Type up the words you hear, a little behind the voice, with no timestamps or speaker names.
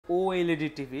OLED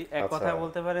TV, এক কথায়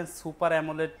বলতে পারেন সুপার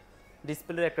অ্যামোলেড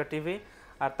ডিসপ্লের একটা টিভি।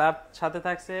 আর তার সাথে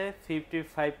থাকছে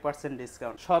 55%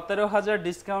 ডিসকাউন্ট, 17,000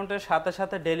 ডিসকাউন্টের সাথে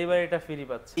সাথে ডেলিভারিটা ফ্রি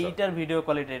পাচ্ছে। এইটার ভিডিও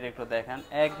কোয়ালিটি একটু দেখেন,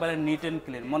 একবারে নিট এন্ড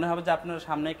ক্লিন, মনে হবে যে আপনার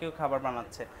সামনে কেউ খাবার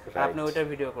বানাচ্ছে আর আপনি ওইটার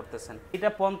ভিডিও করতেছেন। এটা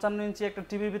 55 ইঞ্চি একটা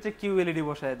টিভির ভিতরে কিউএলইডি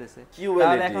বসায় দিয়েছে।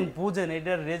 তাহলে এখন বুঝেন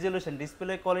এটার রেজলিউশন,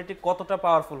 ডিসপ্লে কোয়ালিটি কতটা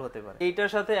পাওয়ারফুল হতে পারে।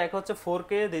 এইটার সাথে এক হচ্ছে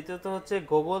 4K, দ্বিতীয়ত হচ্ছে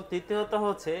গুগল, তৃতীয়ত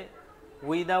হচ্ছে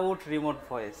উইদাউট রিমোট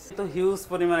ভয়েস। তো হিউজ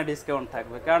পরিমাণে ডিসকাউন্ট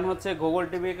থাকবে, কারণ হচ্ছে গুগল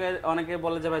টিভিকে অনেকে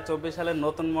বলে যে ভাই 24 সালের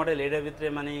নতুন মডেল, এটার ভিতরে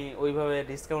মানে ওইভাবে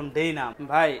ডিসকাউন্ট দেই না।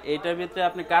 ভাই এটার ভিতরে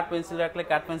আপনি কাট পেন্সিল রাখলে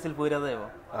কাট পেন্সিল পইরা যাবে,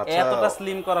 এতটা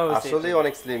স্লিম করা হয়েছে। আসলে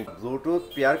অনেক স্লিম, ব্লুটুথ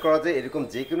পেয়ার করা যায়, এরকম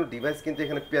যে কোনো ডিভাইস কিন্তু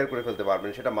এখানে পেয়ার করে ফেলতে পারবেন।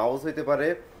 সেটা মাউস হইতে পারে,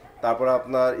 তারপর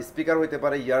আপনার স্পিকার হইতে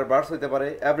পারে, ইয়ারবাডস হইতে পারে,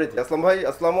 এভরিথিং। আসলাম ভাই,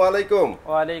 আসসালামু আলাইকুম।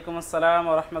 ওয়ালাইকুম আসসালাম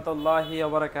ওয়া রাহমাতুল্লাহি ওয়া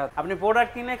বারাকাতুহু। আপনি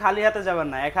প্রোডাক্ট কিনে খালি হাতে যাবেন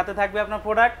না, এক হাতে থাকবে আপনার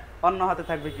প্রোডাক্ট, অন্য হাতে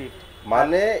থাকবে গিফট।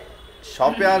 মানে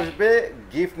শপে আসবে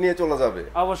গিফট নিয়ে চলে যাবে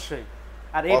অবশ্যই।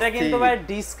 আর এটা কিন্তু ভাই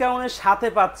ডিসকাউন্টের সাথে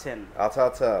পাচ্ছেন। আচ্ছা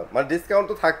আচ্ছা, মানে ডিসকাউন্ট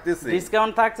তো থাকতেছে,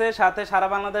 ডিসকাউন্ট থাকছে, সাথে সারা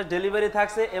বাংলাদেশ ডেলিভারি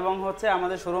থাকছে, এবং হচ্ছে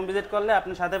আমাদের শোরুম ভিজিট করলে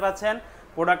আপনি সাথে পাচ্ছেন,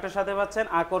 প্রোডাক্টের সাথে পাচ্ছেন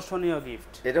আকর্ষণীয়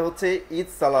গিফট। এটা হচ্ছে ঈদ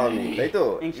সালামি, তাই তো?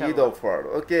 ঈদ অফার।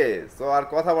 ওকে, সো আর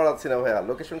কথা বাড়াচ্ছি না ভাইয়া,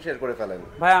 লোকেশন শেয়ার করে ফেলেন।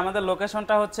 ভাই আমাদের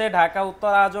লোকেশনটা হচ্ছে ঢাকা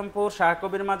উত্তর আজমপুর শাহ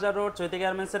কবির মাজার রোড, চৈতি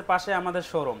গার্মেন্টসের পাশে আমাদের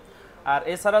শোরুম। আর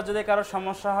এছাড়া যদি কারো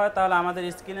সমস্যা হয় তাহলে আমাদের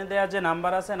স্ক্রিনে দেওয়া যে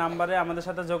নাম্বার আছে, নাম্বারে আমাদের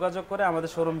সাথে যোগাযোগ করে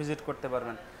আমাদের শোরুম ভিজিট করতে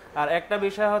পারবেন। আর একটা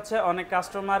বিষয় হচ্ছে, অনেক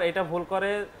কাস্টমার এটা ভুল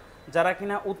করে, যারা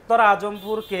কিনা উত্তর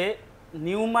আজমপুরকে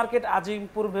নিউ মার্কেট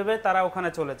আজিমপুর ভেবে তারা ওখানে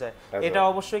চলে যায়। এটা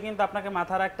অবশ্যই কিন্তু আপনাকে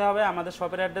মাথায় রাখতে হবে। আমাদের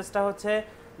শপের অ্যাড্রেসটা হচ্ছে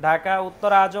ঢাকা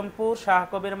উত্তর আজমপুর শাহ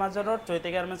কবির মাজার রোড, চৈতি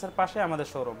গার্মেন্টসের পাশে আমাদের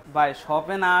শোরুম। ভাই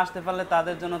শপে না আসতে পারলে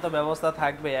তাদের জন্য তো ব্যবস্থা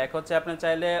থাকবে। এক হচ্ছে আপনি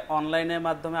চাইলে অনলাইনের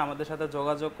মাধ্যমে আমাদের সাথে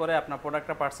যোগাযোগ করে আপনার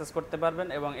প্রোডাক্টটা পারচেজ করতে পারবেন,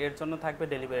 এবং এর জন্য থাকবে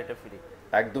ডেলিভারিটা ফ্রি,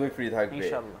 একদমই ফ্রি থাকবে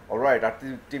ইনশাআল্লাহ। অলরাইট। আর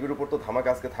টিভির উপর তো ধামাকা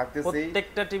আজকে থাকতেছে,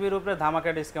 প্রত্যেকটা টিভির উপরে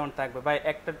ধামাকা ডিসকাউন্ট থাকবে। ভাই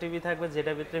একটা টিভি থাকবে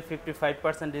যেটার ভিতরে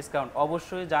 55% ডিসকাউন্ট।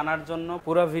 অবশ্যই জানার জন্য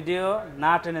পুরো ভিডিও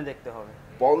না টেনে দেখতে হবে।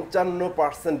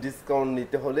 55% ডিসকাউন্ট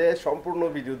নিতে হলে সম্পূর্ণ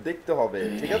ভিডিও দেখতে হবে,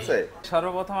 ঠিক আছে?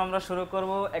 সর্বপ্রথম আমরা শুরু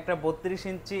করব একটা 32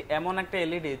 ইঞ্চি এমন একটা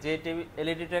এলইডি, যে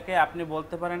এলইডিটাকে আপনি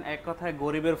বলতে পারেন এক কথায়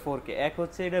গরিবের 4K। এক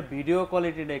হচ্ছে এটা ভিডিও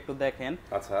কোয়ালিটিটা একটু দেখেন,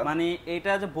 মানে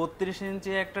এটা যে 32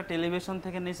 ইঞ্চি একটা টেলিভিশন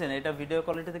থেকে নিছেন, এটা ভিডিও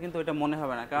কোয়ালিটিতে কিন্তু এটা মনে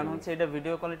হবে না, কারণ হচ্ছে এটা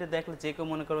ভিডিও কোয়ালিটি দেখলে যে কেউ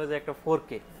মনে করবে যে একটা 4K।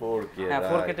 হ্যাঁ,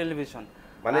 4K টেলিভিশন।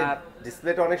 মানে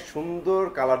ডিসপ্লেটা অনেক সুন্দর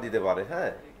কালার দিতে পারে,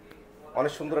 হ্যাঁ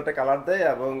অনেক সুন্দর একটা কালার দেয়,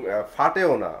 এবং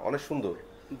ফাটেও না, অনেক সুন্দর।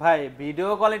 ভাই ভিডিও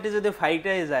কোয়ালিটি যদি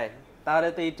ফাইটাই যায় তাহলে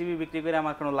তো এই টিভি বিক্রি করে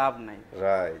আমার কোনো লাভ নাই।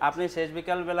 আপনি শেষ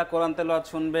বিকাল বেলা কোরআন তেলাওয়াত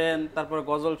শুনবেন, তারপর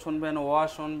গজল শুনবেন, ওয়াজ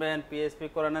শুনবেন, পিএসপি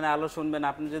কোরআনের আলো শুনবেন,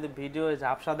 আপনি যদি ভিডিও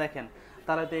ঝাপসা দেখেন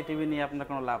তাহলে তো এই টিভি নিয়ে আপনার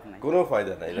কোনো লাভ নাই, কোনো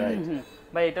ফায়দা নাই। রাইট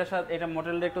ভাই এটার সাথে এটা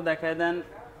মডেলটা একটু দেখায় দেন।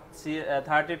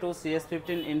 32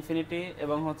 CS15 ইনফিনিটি,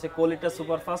 এবং হচ্ছে কোলিটা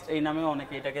সুপারফাস্ট এই নামেও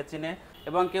অনেকে এটাকে চিনে।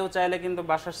 এবং কেউ চাইলে কিন্তু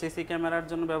বাসার সিসি ক্যামেরার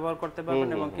জন্য ব্যবহার করতে পারবেন,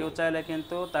 এবং কেউ চাইলে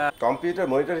কিন্তু তার কম্পিউটার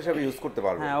মনিটর হিসেবে ইউজ করতে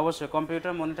পারবেন। হ্যাঁ অবশ্যই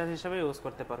কম্পিউটার মনিটর হিসেবে ইউজ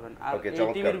করতে পারবেন। আর এই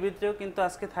টিভির ভিতরেও কিন্তু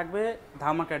আজকে থাকবে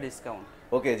ধামাকা ডিসকাউন্ট।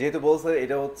 ওকে, যেহেতু বলছেন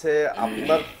এটা হচ্ছে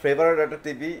আপনার ফেভারিট একটা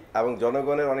টিভি এবং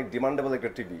জনগণের অনেক ডিমান্ডেবল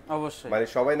একটা টিভি, অবশ্যই মানে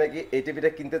সবাই নাকি এই টিভিটা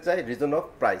কিনতে চায় রিজন অফ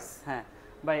প্রাইস। হ্যাঁ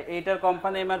ভাই, এইটার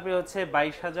কোম্পানি এমআরপি হচ্ছে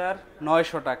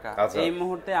 22,900 টাকা। এই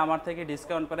মুহূর্তে আমার থেকে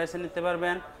ডিসকাউন্ট প্রাইসে নিতে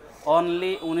পারবেন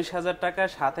অনলি 19,000 টাকা,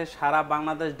 সাথে সারা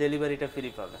বাংলাদেশ ডেলিভারিটা ফ্রি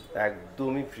পাবেন,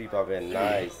 একদমই ফ্রি পাবেন।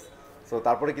 নাইস। সো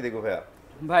তারপরে কি দেখবো ভাইয়া?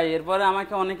 ভাই এরপরে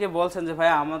আমাকে অনেকে বলছেন যে ভাই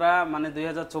আমরা মানে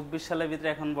 2024 সালের ভিতরে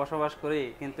এখন বসবাস করি,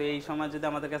 কিন্তু এই সময় যদি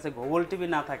আমাদের কাছে গুগল টিভি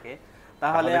না থাকে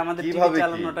তাহলে আমাদের টিভি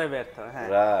চালানোটাই ব্যর্থ। হ্যাঁ,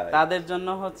 তাদের জন্য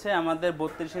হচ্ছে আমাদের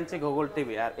 32 ইঞ্চি গুগল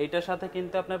টিভি। আর এটার সাথে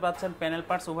কিন্তু আপনি পাচ্ছেন প্যানেল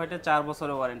পার্টস উভয়টা 4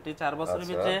 বছরের ওয়ারেন্টি। 4 বছরের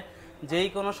ভিতরে যেই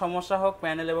কোনো সমস্যা হোক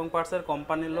প্যানেল এবং পার্টসের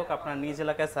কোম্পানির লোক আপনার নিজ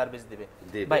এলাকায় সার্ভিস দিবে।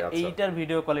 ভাই এইটার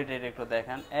ভিডিও কোয়ালিটি একটু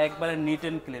দেখেন, একবারে নিট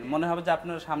এন্ড ক্লিন, মনে হবে যে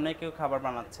আপনার সামনে কেউ খাবার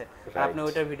বানাচ্ছে আর আপনি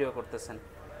ওইটার ভিডিও করতেছেন।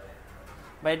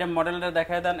 বা এটা মডেলটা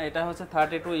দেখায় দেন। এটা হচ্ছে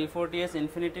 32 E40S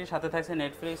ইনফিনিটি, সাথে থাকছে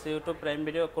Netflix, YouTube, prime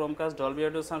video, Chromecast, Dolby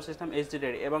audio sound system, HD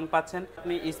ready, এবং পাচ্ছেন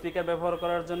আপনি স্পিকার ব্যবহার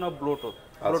করার জন্য ব্লুটুথ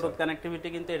কানেক্টিভিটি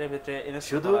কিন্তু এর ভিতরে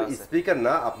শুধু স্পিকার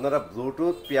না, আপনারা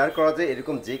ব্লুটুথ পেয়ার করা যায়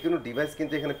এরকম যে কোনো ডিভাইস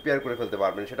কিন্তু এখানে পেয়ার করে ফেলতে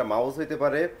পারবেন। সেটা মাউস হইতে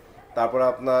পারে, তারপর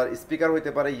আপনার স্পিকার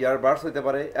হইতে পারে, ইয়ারবাডস হইতে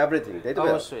পারে, এভরিথিং, তাই তো?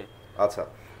 অবশ্যই। আচ্ছা,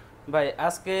 ভাই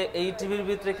আজকে এই টিভির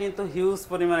ভিতরে কিন্তু হিউজ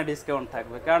পরিমাণে ডিসকাউন্ট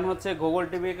থাকবে, কারণ হচ্ছে গুগল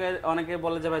টিভিকে অনেকে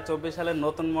বলে যে ভাই 24 সালের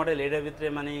নতুন মডেল, এটার ভিতরে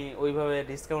মানে ওইভাবে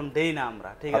ডিসকাউন্ট দেই না আমরা,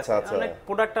 ঠিক আছে। অনেক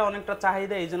প্রোডাক্টটা অনেকটা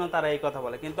চাহিদা, এই জন্য তারা এই কথা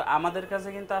বলে, কিন্তু আমাদের কাছে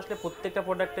কিন্তু আসলে প্রত্যেকটা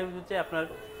প্রোডাক্টের ভিতরে আপনার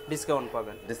ডিসকাউন্ট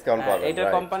পাবেন।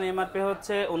 এটার কোম্পানি এমআরপি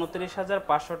হচ্ছে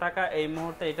 29,500 টাকা। এই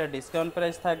মুহূর্তে এটা ডিসকাউন্ট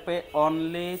প্রাইস থাকবে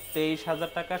অনলি 23,000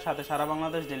 টাকা, সাথে সারা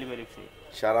বাংলাদেশ ডেলিভারি ফ্রি।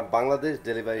 সারা বাংলাদেশ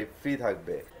ডেলিভারি ফ্রি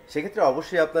থাকবে। সেক্ষেত্রে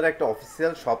অবশ্যই আপনারা একটা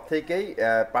অফিসিয়াল শপ থেকেই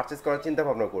পারচেজ করার চিন্তা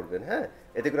ভাবনা করবেন, হ্যাঁ,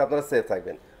 এতে করে আপনারা সেফ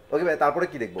থাকবেন। ওকে ভাই, তারপরে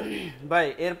কি দেখবো ভাই?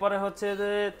 এরপরে হচ্ছে যে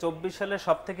 24 সালের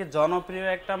সবথেকে জনপ্রিয়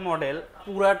একটা মডেল,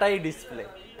 পুরাটাই ডিসপ্লে।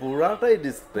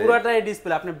 পুরাটাই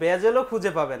ডিসপ্লে, আপনি বেজেলও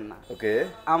খুঁজে পাবেন না। ওকে,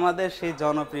 আমাদের সেই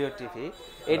জনপ্রিয় টিভি,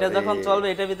 এটা যখন চলবে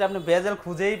এটার ভিতরে আপনি বেজেল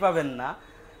খুঁজেই পাবেন না,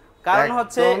 কারণ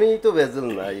হচ্ছে একদমই তো বেজেল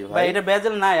নাই ভাই, এটা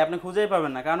বেজেল নাই, আপনি খুঁজেই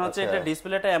পাবেন না, কারণ হচ্ছে এটা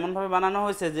ডিসপ্লেটা এমন ভাবে বানানো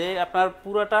হয়েছে যে আপনার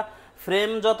পুরোটা ফ্রেম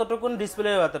যতটুকুন ডিসপ্লে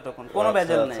ততটুকুন, কোনো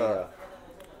বেজেল নেই।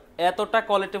 এতটা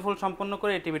কোয়ালিটিফুল সম্পন্ন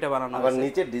করে এই টিভিটা বানানো হয়েছে। আবার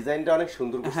নিচের ডিজাইনটা অনেক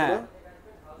সুন্দর করছে না,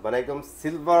 মানে একদম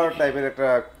সিলভার টাইপের একটা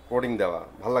কোডিং দেওয়া,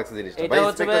 ভালো লাগছে জিনিসটা। ভাই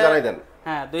স্পেকটা জানাই দেন।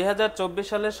 হ্যাঁ, 2024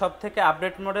 সালের সবথেকে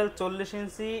আপডেট মডেল 40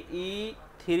 ইঞ্চি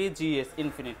E3GS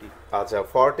ইনফিনিটি। আচ্ছা,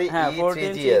 40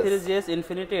 E3GS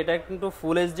ইনফিনিটি, এটা কিন্তু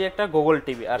ফুল এইচডি একটা গুগল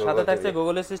টিভি, আর সাথে থাকছে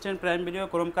Google assistant, prime video,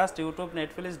 Chromecast, YouTube,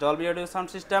 Netflix, Dolby audio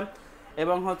sound system,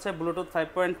 এবং হচ্ছে ব্লুটুথ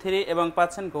 5.3, এবং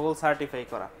পাচ্ছেন গুগল সার্টিফাই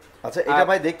করা। আচ্ছা, এটা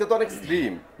ভাই দেখতে তো অনেক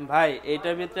স্লিম ভাই,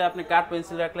 এটার ভিতরে আপনি কাট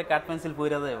পেন্সিল রাখলে কাট পেন্সিল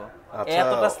পইরা যাবে,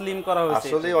 এতটা স্লিম করা হয়েছে,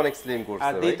 আসলে অনেক স্লিম করছে।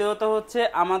 আর দ্বিতীয়ত হচ্ছে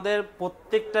আমাদের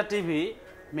প্রত্যেকটা টিভি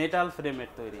মেটাল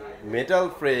ফ্রেমের তৈরি। মেটাল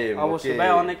ফ্রেম, অবশ্যই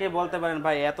ভাই। অনেকেই বলতে পারেন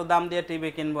ভাই এত দাম দিয়ে টিভি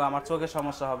কিনবো, আমার চোখে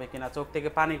সমস্যা হবে কিনা, চোখ থেকে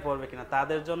পানি পড়বে কিনা,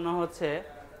 তাদের জন্য হচ্ছে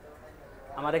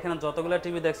আমার এখানে যতগুলো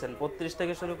টিভি দেখছেন 35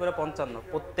 থেকে শুরু করে 55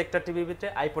 প্রত্যেকটা টিভির ভিতরে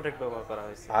আই প্রোটেক্ট ব্যবহার করা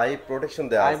হয়েছে। আই প্রোটেকশন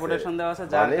দেওয়া আছে,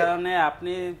 যার কারণে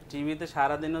আপনি টিভিতে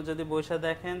সারা দিনও যদি বসে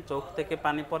দেখেন চোখ থেকে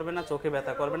পানি পড়বে না, চোখে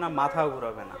ব্যথা করবে না, মাথাও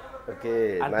ঘুরাবে না। ওকে,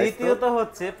 আর দ্বিতীয়ত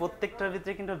হচ্ছে প্রত্যেকটার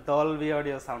ভিতরে কিন্তু ডলবি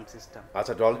অডিও সাউন্ড সিস্টেম।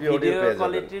 আচ্ছা, ডলবি অডিও পেয়ে যাবেন।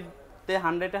 কোয়ালিটিতে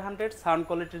 100 এ 100, সাউন্ড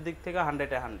কোয়ালিটির দিক থেকে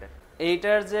 100 এ 100।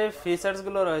 এইটার যে ফিচার্স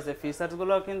গুলো রয়েছে, ফিচার্স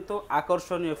গুলো কিন্তু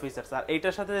আকর্ষণীয় ফিচার্স, আর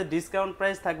এইটার সাথে যে ডিসকাউন্ট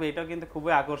প্রাইস থাকবে এটাও কিন্তু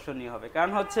খুবই আকর্ষণীয় হবে,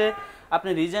 কারণ হচ্ছে আপনি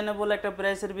রিজনেবল একটা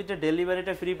প্রাইসের ভিতরে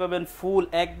ডেলিভারিটা ফ্রি পাবেন, ফুল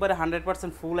একবারে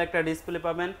 100% ফুল একটা ডিসপ্লে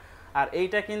পাবেন, আর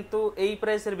এইটা কিন্তু এই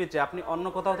প্রাইসের ভিতরে আপনি অন্য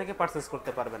কোথাও থেকে পারচেজ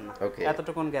করতে পারবেন না,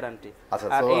 এতটুকুন গ্যারান্টি।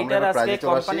 আর এইটার আজকে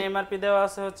কোম্পানি এমআরপি দেওয়া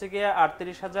আছে হচ্ছে গিয়ে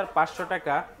 38,500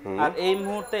 টাকা, আর এই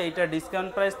মুহূর্তে এইটা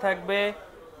ডিসকাউন্ট প্রাইস থাকবে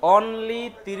অনলি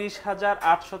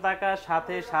 30,800 টাকা,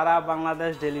 সাথে সারা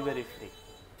বাংলাদেশ ডেলিভারি ফ্রি।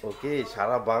 ওকে,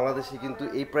 সারা বাংলাদেশে কিন্তু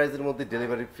এই প্রাইসের মধ্যে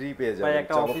ডেলিভারি ফ্রি পেয়ে যাবেন। ভাই,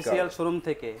 একটা অফিশিয়াল শোরুম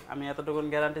থেকে আমি এতটুকুন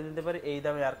গ্যারান্টি দিতে পারি, এই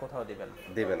দামে আর কোথাও দিবেন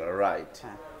না, রাইট।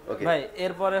 হ্যাঁ ভাই,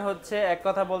 এরপরে হচ্ছে এক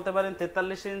কথা বলতে পারেন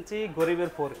 43 ইঞ্চি গরিবের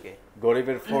 4K।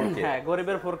 হ্যাঁ,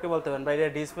 গরিবের 4K বলতে পারেন ভাই।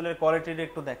 এর ডিসপ্লের কোয়ালিটিটা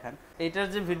একটু দেখেন, এটার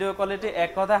যে ভিডিও কোয়ালিটি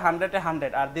এক কথা 100 এ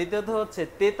 100। আর দ্বিতীয়ত হচ্ছে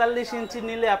 43 ইঞ্চি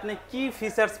নিলে আপনি কি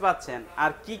ফিচার্স পাচ্ছেন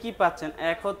আর কি পাচ্ছেন,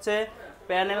 এক হচ্ছে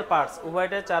প্যানেল পার্টস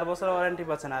উভয়টাই 4 বছর ওয়ারেন্টি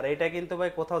পাচ্ছেন, আর এটা কিন্তু ভাই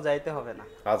কোথাও যাইতে হবে না।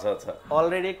 আচ্ছা,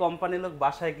 অলরেডি কোম্পানির লোক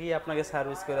বাসায় গিয়ে আপনাকে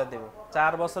সার্ভিস করে দেবে।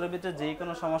 4 বছরের ভিতরে যেই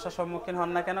কোনো সমস্যার সম্মুখীন হন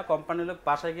না কেন, কোম্পানির লোক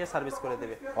বাসায় গিয়ে সার্ভিস করে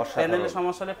দেবে। প্যানেলের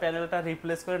সমস্যা হলে প্যানেলটা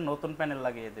রিপ্লেস করে নতুন প্যানেল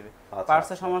লাগিয়ে দেবে,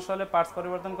 পার্টসের সমস্যা হলে পার্টস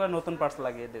পরিবর্তন করে নতুন পার্টস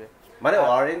লাগিয়ে দেবে। মানে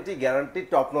ওয়ারেন্টি গ্যারান্টি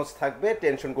টপ নচ থাকবে,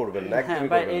 টেনশন করবেন না একদমই।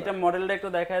 ভাই, এইটা মডেলটা একটু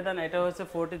দেখায় দেন। এটা হচ্ছে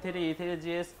 43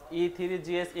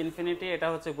 E3GS ইনফিনিটি। এটা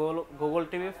হচ্ছে গুগল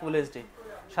টিভি ফুল এইচডি,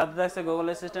 সাথে থাকছে Google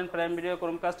assistant, prime video,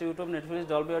 Chromecast, YouTube, Netflix,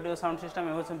 Dolby audio sound system,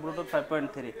 এবং হচ্ছে ব্লুটুথ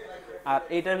 5.3। আর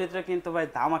এইটার ভিতরে কিন্তু ভাই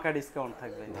ধামাকা ডিসকাউন্ট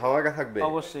থাকবে।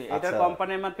 অবশ্যই। এটার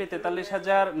কোম্পানি এমআরপি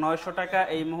 43,900 টাকা,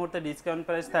 এই মুহূর্তে ডিসকাউন্ট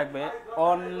প্রাইস থাকবে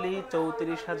অনলি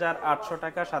 34,800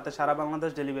 টাকা, সাথে সারা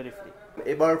বাংলাদেশ ডেলিভারি ফ্রি।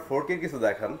 এবার 4K কিছু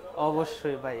দেখান।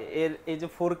 অবশ্যই ভাই, এই যে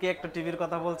 4K একটা টিভির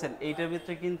কথা বলছেন, এইটার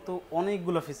ভিতরে কিন্তু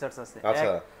অনেকগুলো ফিচার্স আছে।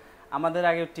 আমাদের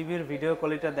আগে টিভির ভিডিও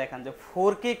কোয়ালিটিটা দেখান যে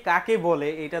 4K কাকে বলে,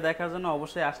 এটা দেখার জন্য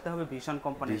অবশ্যই আসতে হবে ভীষণ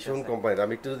কোম্পানি।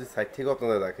 আমি একটু যদি সাইড থেকে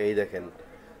আপনাদের দেখাই, এই দেখেন,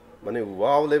 মানে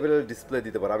ওয়াও লেভেলের ডিসপ্লে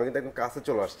দিতে পারে। আমি কিন্তু একদম কাছে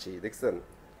চলে আসছি, দেখছেন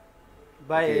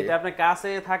ভাই? এটা আপনি কাছে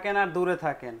থাকেন আর দূরে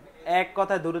থাকেন, এক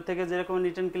কথায় দূরে থেকে যেরকম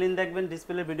নিট এন্ড ক্লিন দেখবেন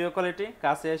ডিসপ্লে ভিডিও কোয়ালিটি,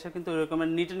 কাছে এসে কিন্তু ওইরকম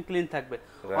নিট এন্ড ক্লিন থাকবে।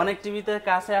 অনেক টিভিতে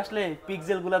কাছে আসলে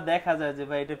পিক্সেলগুলো দেখা যায় যে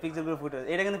ভাই এটা পিক্সেলগুলো ফুটে,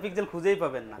 এটা কিন্তু পিক্সেল খুঁজেই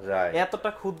পাবেন না, এতটা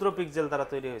ক্ষুদ্র পিক্সেল দ্বারা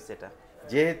তৈরি হয়েছে। এটা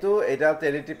যেহেতু এটা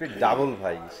 1080p ডাবল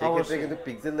ভাই, সেক্ষেত্রে কিন্তু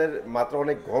পিক্সেলের মাত্রা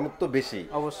অনেক ঘনত্ব বেশি,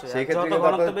 সেক্ষেত্রে কিন্তু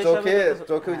আপনার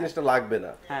চোখে ওই জিনিসটা লাগবে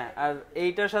না। হ্যাঁ, আর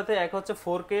এইটার সাথে এক হচ্ছে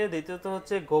 4K, দ্বিতীয়ত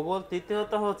হচ্ছে গুগল,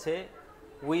 তৃতীয়ত হচ্ছে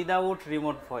without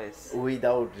remote voice.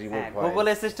 Without remote voice, Google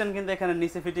assistant কিন্তু এখানে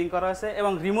নিচে ফিটিং করা আছে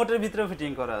এবং রিমোটের ভিতরেও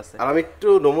ফিটিং করা আছে। আর আমি একটু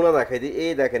নমুনা দেখাই দিই,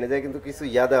 এই দেখেন এটা কিন্তু কিছু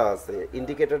দেওয়া আছে,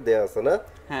 ইন্ডিকেটর দেওয়া আছে না,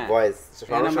 ভয়েস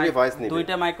সরাসরি ভয়েস নিবে।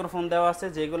 দুইটা মাইক্রোফোন দেওয়া আছে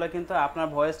যেগুলো কিন্তু আপনার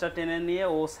ভয়েসটা টেনে নিয়ে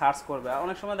ও সার্চ করবে।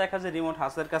 অনেক সময় দেখা যায় রিমোট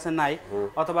হাতের কাছে নাই,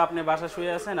 অথবা আপনি বাসা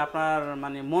শুয়ে আছেন, আপনার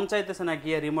মানে মন চাইতেছে না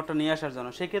গিয়ে রিমোটটা নিয়ে আসার জন্য,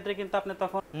 সেই ক্ষেত্রে কিন্তু আপনি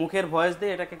তখন মুখের ভয়েস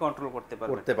দিয়ে এটাকে কন্ট্রোল করতে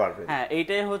পারবেন। হ্যাঁ,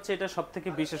 এইটাই হচ্ছে এটা সবথেকে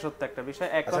বিশেষত্ব একটা বিষয়।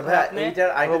 এক কথায় আপনি এইটার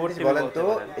আইডিয়া বলেন তো,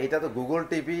 এটা তো গুগল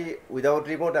টিভি উইদাউট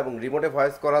রিমোট এবং রিমোটে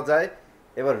ভয়েস করা যায়।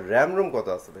 এবার র‍্যাম রুম কত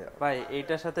আছে ভাইয়া? ভাই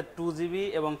এইটার সাথে 2GB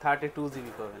এবং 32GB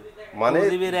পাবেন, মানে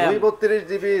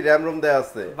 232GB র‍্যাম রুম দেয়া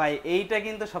আছে। ভাই এইটা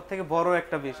কিন্তু সবথেকে বড়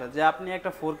একটা বিষয় যে আপনি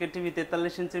একটা 4K টিভি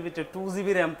 43 ইঞ্চির ভিতরে 2GB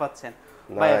র‍্যাম পাচ্ছেন।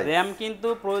 ভাই র‍্যাম কিন্তু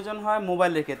প্রয়োজন হয়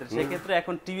মোবাইলের ক্ষেত্রে, সেই ক্ষেত্রে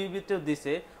এখন টিভির ভিতরেও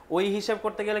দিছে। ওই হিসাব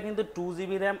করতে গেলে কিন্তু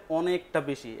 2GB র‍্যাম অনেকটা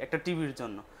বেশি একটা টিভির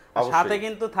জন্য, সাথে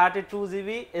কিন্তু 32GB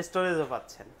স্টোরেজও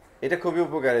পাচ্ছেন। এটা খুবই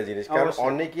উপকারী জিনিস, কারণ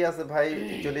অনেকেই আছে ভাই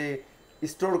অ্যাকচুয়ালি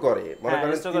স্টোর করে, মনে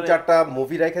করেন 3-4টা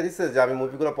মুভি রাখা দিছে যে আমি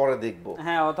মুভিগুলো পরে দেখব।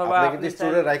 হ্যাঁ, অথবা আপনি কিন্তু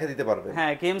স্টোরে রাখা দিতে পারবেন।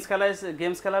 হ্যাঁ,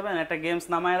 গেমস খেলাবেন, একটা গেমস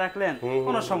নামায় রাখলেন,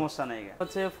 কোনো সমস্যা নাই।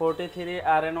 হচ্ছে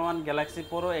 43RN1 গ্যালাক্সি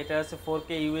প্রো, এটা আছে 4K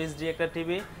UHD একটা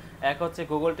টিভি। এক হচ্ছে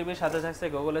গুগল টিভির সাথে থাকছে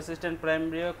Google assistant, prime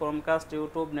video, Chromecast,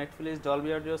 YouTube, Netflix,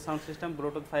 Dolby audio sound system,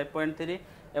 Bluetooth 5.3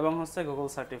 এবং হচ্ছে গুগল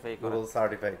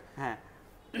সার্টিফাইড। হ্যাঁ,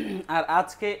 আর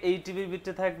আজকে এই টিভির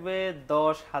ভিতরে থাকবে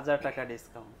 10,000 টাকা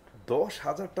ডিসকাউন্ট।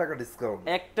 10,000 টাকা ডিসকাউন্ট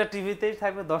একটা টিভিতেই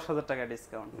থাকবে 10,000 টাকা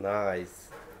ডিসকাউন্ট। নাইস।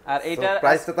 আর এইটার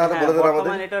প্রাইসটা তাহলে বলে দেন আমাদের।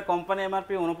 বর্তমানে এটার কোম্পানি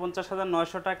এমআরপি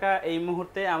 49,900 টাকা। এই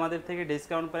মুহূর্তে আমাদের থেকে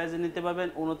ডিসকাউন্ট প্রাইসে নিতে পারবেন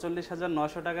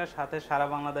 39,900 টাকা, সাথে সারা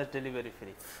বাংলাদেশ ডেলিভারি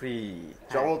ফ্রি।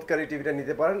 চমৎকার টিভিটা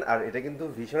নিতে পারেন। আর এটা কিন্তু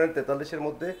ভিশনের 43 এর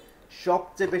মধ্যে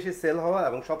সবচেয়ে বেশি সেল হওয়া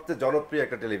এবং সবচেয়ে জনপ্রিয়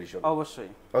একটা টেলিভিশন।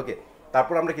 অবশ্যই। ওকে,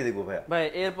 তারপর আমরা কি দেখবো ভাইয়া? ভাই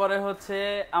এরপরে হচ্ছে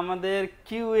আমাদের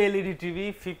QLED টিভি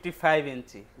 55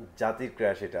 ইঞ্চি, জাতির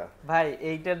ক্র্যাশ এটা। ভাই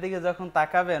এইটার দিকে যখন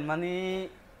তাকাবেন মানে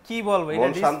কি বলবো, এটা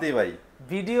শান্তি ভাই।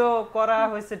 ভিডিও করা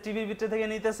হয়েছে টিভির ভিতর থেকে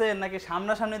নিতেছেন নাকি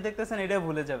সামনাসামনি দেখতেছেন এটা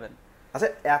ভুলে যাবেন। আচ্ছা,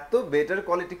 এত বেটার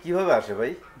কোয়ালিটি কিভাবে আসে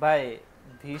ভাই? ভাই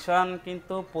ভীষণ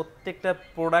কিন্তু প্রত্যেকটা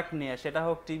প্রোডাক্ট নিয়ে, সেটা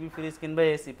হোক টিভি, ফ্রিজ কিংবা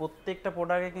এসি, প্রত্যেকটা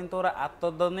প্রোডাক্টে কিন্তু ওরা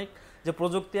অত্যাধুনিক যে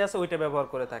প্রযুক্তি আছে ওইটা ব্যবহার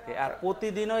করে থাকে। আর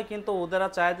প্রতিদিনই কিন্তু ওদেরা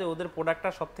চায় যে ওদের প্রোডাক্টটা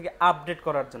সবথেকে আপডেট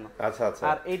করার জন্য। আচ্ছা আচ্ছা।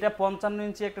 আর এটা 55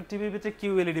 ইঞ্চি একটা টিভির ভিতরে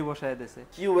QLED বসায় দিয়েছে।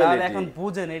 আর এখন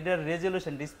বুঝেন এটার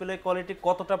রেজোলিউশন, ডিসপ্লে কোয়ালিটি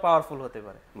কতটা পাওয়ারফুল হতে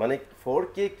পারে। মানে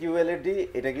 4K QLED,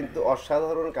 এটা কিন্তু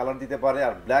অসাধারণ কালার দিতে পারে।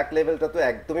 আর ব্ল্যাক লেভেলটা তো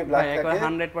একদমই ব্ল্যাক থাকে,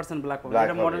 100% ব্ল্যাক হবে।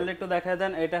 এটা মডেলটা একটু দেখায়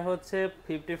দেন। এটা হচ্ছে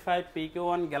 55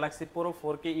 PQ1 Galaxy pro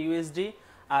 4K UHD,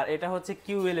 আর এটা হচ্ছে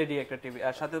QLED একটা টিভি।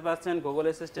 আর সাথে পাচ্ছেন Google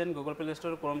assistant, Google play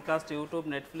store, Chromecast, YouTube,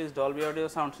 Netflix, Dolby audio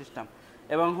sound system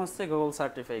এবং হচ্ছে গুগল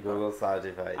সার্টিফাইড।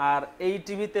 আর এই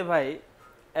টিভিতে ভাই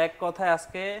এক কথায়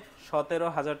আজকে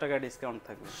 17,000 টাকা ডিসকাউন্ট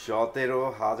থাকবে।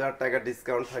 17,000 টাকা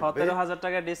ডিসকাউন্ট থাকবে। 17,000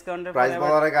 টাকা ডিসকাউন্টের প্রাইস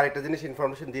বলার আগে আরেকটা জিনিস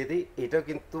ইনফরমেশন দিয়ে দিই, এটা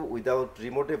কিন্তু উইদাউট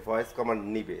রিমোটে ভয়েস কমান্ড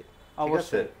নিবে।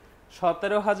 অবশ্যই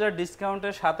 17,000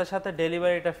 ডিসকাউন্টের সাথে সাথে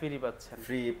ডেলিভারিটা ফ্রি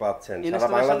পাচ্ছেন। সারা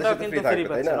বাংলাদেশে ফ্রি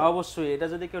থাকবে, তাই না? অবশ্যই। এটা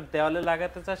যদি কেউ দেওয়ালে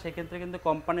লাগাতে চায় সেক্ষেত্রে কিন্তু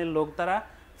কোম্পানির লোক দ্বারা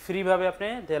ফ্রি ভাবে আপনি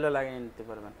দেওয়ালে লাগিয়ে নিতে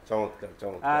পারবেন। চমৎকার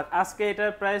চমৎকার। আর আজকে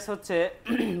এটার প্রাইস হচ্ছে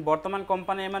বর্তমান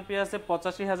কোম্পানি এমআরপি আছে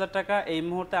 85,000 টাকা, এই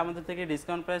মুহূর্তে আমাদের থেকে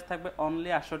ডিসকাউন্ট প্রাইস থাকবে অনলি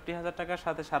 68,000 টাকা,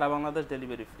 সাথে সারা বাংলাদেশ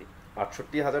ডেলিভারি ফ্রি।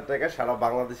 68,000 টাকা সারা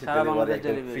বাংলাদেশে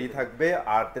ডেলিভারি ফ্রি থাকবে।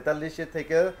 আর 43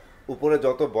 থেকে উপরে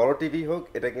যত বড় টিভি হোক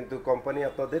এটা কিন্তু কোম্পানি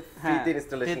আপনাদের ফ্রিতে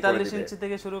ইনস্টলেশন করে দিবে। 43 ইঞ্চি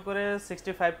থেকে শুরু করে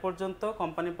 65 পর্যন্ত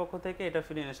কোম্পানির পক্ষ থেকে এটা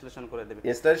ফ্রি ইনস্টলেশন করে দেবে।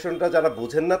 ইনস্টলেশনটা যারা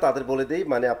বুঝেন না তাদের বলে দেই,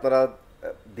 মানে আপনারা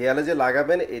দেয়ালে যে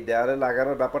লাগাবেন এই দেয়ালে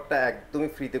লাগানোর ব্যাপারটা একদমই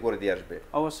ফ্রিতে করে দিয়ে আসবে।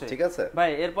 অবশ্যই, ঠিক আছে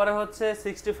ভাই। এরপরে হচ্ছে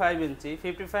 65 ইঞ্চি,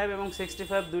 55 এবং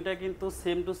 65 দুইটা কিন্তু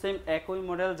সেম টু সেম একই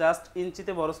মডেল, জাস্ট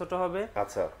ইঞ্চিতে বড় ছোট হবে।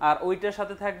 আচ্ছা। আর ওইটার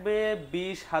সাথে থাকবে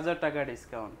 20,000 টাকা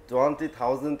ডিসকাউন্ট।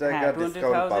 20,000 টাকা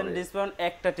ডিসকাউন্ট পাবে। 20,000 ডিসকাউন্ট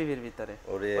একটা টিভির ভিতরে।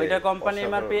 ওইটা কোম্পানি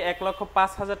এমআরপি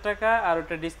 1,05,000 টাকা, আর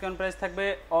ওটা ডিসকাউন্ট প্রাইস থাকবে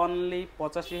অনলি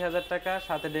 85,000 টাকা,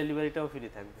 সাথে ডেলিভারিটাও ফ্রি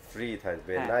থাকবে। ফ্রি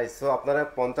থাকবে। নাইস। সো আপনারা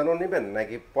 55 নেবেন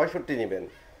নাকি 65 নেবেন?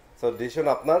 সো ডিসিশন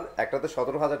আপনার। একটাতে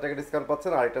 17,000 টাকা ডিসকাউন্ট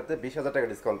পাচ্ছেন আর একটাতে 20,000 টাকা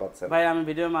ডিসকাউন্ট পাচ্ছেন। ভাই আমি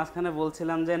ভিডিওর মাঝখানে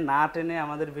বলছিলাম যে না টেনে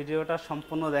আমাদের ভিডিওটা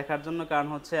সম্পূর্ণ দেখার জন্য, কারণ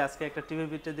হচ্ছে আজকে একটা টিভি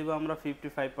ভিতরে দিব আমরা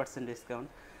 55% ডিসকাউন্ট।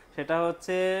 সেটা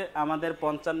হচ্ছে আমাদের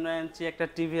 55 ইঞ্চি একটা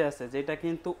টিভি আছে যেটা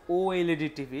কিন্তু OLED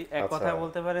টিভি, এক কথায়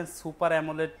বলতে পারেন সুপার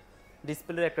অ্যামোলেড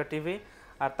ডিসপ্লের একটা টিভি।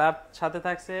 আর তার সাথে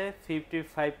থাকছে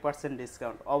 55%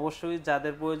 ডিসকাউন্ট। অবশ্যই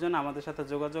যাদের প্রয়োজন আমাদের সাথে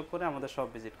যোগাযোগ করে আমাদের সব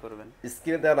ভিজিট করবেন।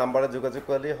 স্ক্রিনে দেওয়া নাম্বারে যোগাযোগ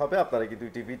করলেই হবে, আপনারা কিন্তু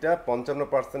টিভিটা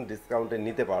 55% ডিসকাউন্টে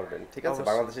নিতে পারবেন। ঠিক আছে?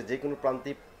 বাংলাদেশের যে কোনো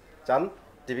প্রান্তে চান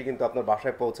টিভি কিন্তু আপনার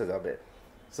বাসায় পৌঁছে যাবে।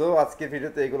 সো আজকের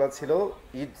ভিডিওতে এগুলো ছিল।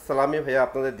 ঈদ সালামি ভাইয়া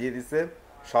আপনাদের দিয়ে দিছে।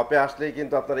 শপে আসলেই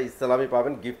কিন্তু আপনারা ইসলামি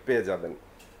পাবেন, গিফট পেয়ে যাবেন।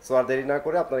 সো আর দেরি না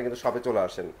করে আপনারা কিন্তু শপে চলে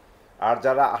আসেন। আর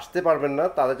যারা আসতে পারবেন না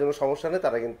তাদের জন্য সমস্যা নেই,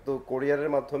 তারা কিন্তু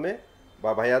কোরিয়ারের মাধ্যমে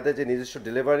বা ভাইয়াদের যে নিজস্ব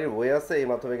ডেলিভারি ওয়ে আছে এই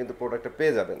মাধ্যমে কিন্তু প্রোডাক্টটা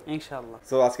পেয়ে যাবেন ইনশাআল্লাহ।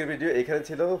 সো আজকের ভিডিও এখানে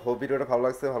ছিল। হোপ ভিডিওটা ভালো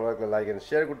লাগছে, ভালো লাগলে লাইক এন্ড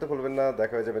শেয়ার করতে ভুলবেন না।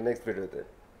 দেখা হয়ে যাবে নেক্সট ভিডিওতে।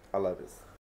 আল্লাহ হাফেজ।